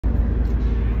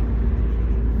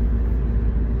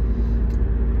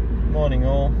Morning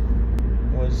all.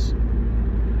 Was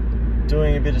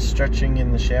doing a bit of stretching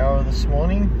in the shower this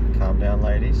morning. Calm down,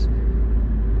 ladies.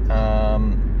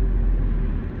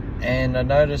 And I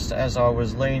noticed as I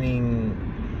was leaning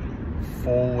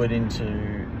forward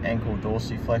into ankle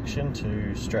dorsiflexion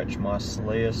to stretch my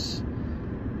soleus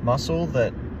muscle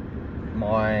that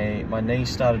my knee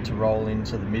started to roll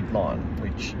into the midline,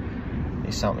 which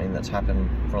is something that's happened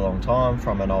for a long time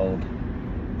from an old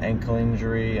ankle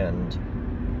injury, and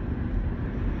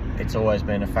it's always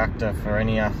been a factor for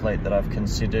any athlete that I've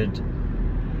considered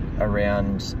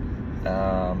around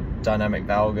dynamic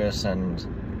valgus and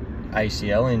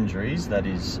ACL injuries, that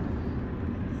is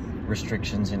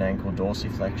restrictions in ankle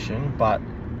dorsiflexion. But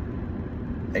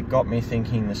it got me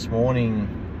thinking this morning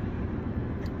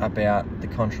about the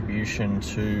contribution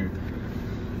to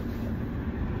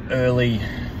early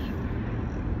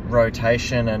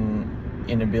rotation and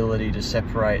inability to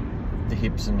separate the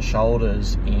hips and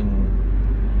shoulders in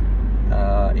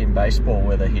baseball,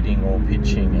 whether hitting or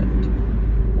pitching,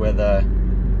 and whether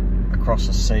across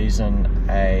a season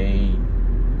a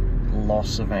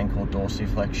loss of ankle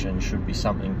dorsiflexion should be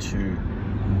something to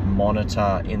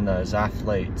monitor in those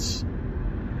athletes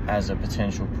as a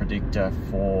potential predictor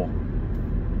for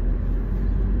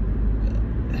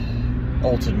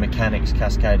altered mechanics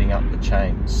cascading up the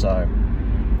chain. So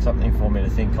something for me to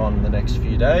think on the next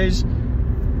few days.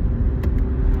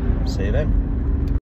 See you then.